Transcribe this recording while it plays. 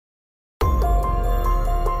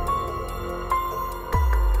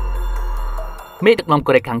មេដឹកនាំ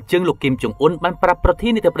កូរ៉េខាងជើងលោកគីមចុងអ៊ុនបានប្រាប់ប្រធា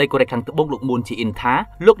នាធិបតីកូរ៉េខាងត្បូងលោកមូនជីអ៊ិនថា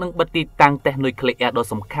លោកនឹងបិទទីតាំងតេស្តនុយក្លេអ៊ែរដ៏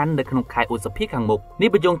សំខាន់នៅក្នុងខែឧសភាខាងមុខនេះ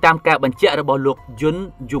បញ្ជាក់តាមការបញ្ជាក់របស់លោកយុន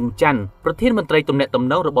យុងច័ន្ទប្រធានមន្ត្រីទំនាក់ទំ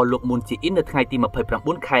នងរបស់លោកមូនជីអ៊ិននៅថ្ងៃទី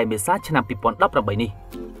29ខែមេសាឆ្នាំ2018នេះ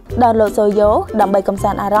ដល់លោកសូយ៉ូដើម្បីកំសា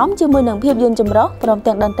ន្តអារម្មណ៍ជាមួយនឹងភាពយន្តចម្រុះព្រម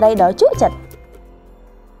ទាំងតន្ត្រីដ៏ជក់ចិត្ត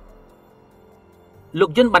លោក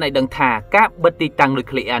យុនបានឲ្យដឹងថាការបិទទីតាំងនុយ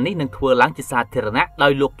ក្លេអ៊ែរនេះនឹងធ្វើឡើងជាសាធារណៈដោ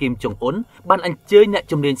យលោកគីមចុងអ៊ុនបានអញ្ជើញអ្នក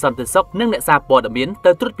ជំនាញសន្តិសុខនិងអ្នកសារព័ត៌មាន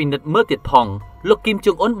ទៅត្រួតពិនិត្យមើលទៀតផងលោកគីម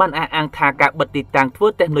ចុងអ៊ុនបានអះអាងថាការបិទទីតាំងធ្វើ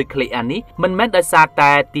តេស្តនុយក្លេអ៊ែរនេះមិនមែនដោយសារ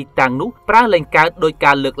តែទីតាំងនោះប្រើលែងកើតដោយ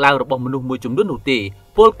ការលើកឡើងរបស់មនុស្សមួយចំនួននោះទេ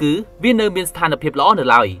ពលគឺវានៅមានស្ថានភាពល្អនៅ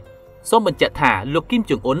ឡើយសូមបញ្ជាក់ថាលោកគីម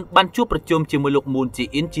ចុងអ៊ុនបានជួបប្រជុំជាមួយលោកមូនជី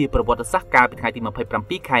អ៊ីនជាប្រវត្តិសាស្ត្រកាលពីថ្ងៃទី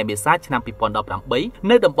27ខែមេសាឆ្នាំ2018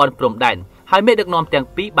នៅតំបន់ព្រំដែនហើយមេដឹកនាំទាំង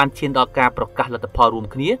ពីរបានឈានដល់ការប្រកាសលទ្ធផលរួម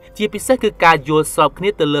គ្នាជាពិសេសគឺការយល់ស្របគ្នា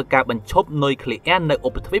ទៅលើការបញ្ឈប់នុយក្លេអ៊ែរនៅឧ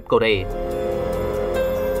បទ្វីបកូរ៉េ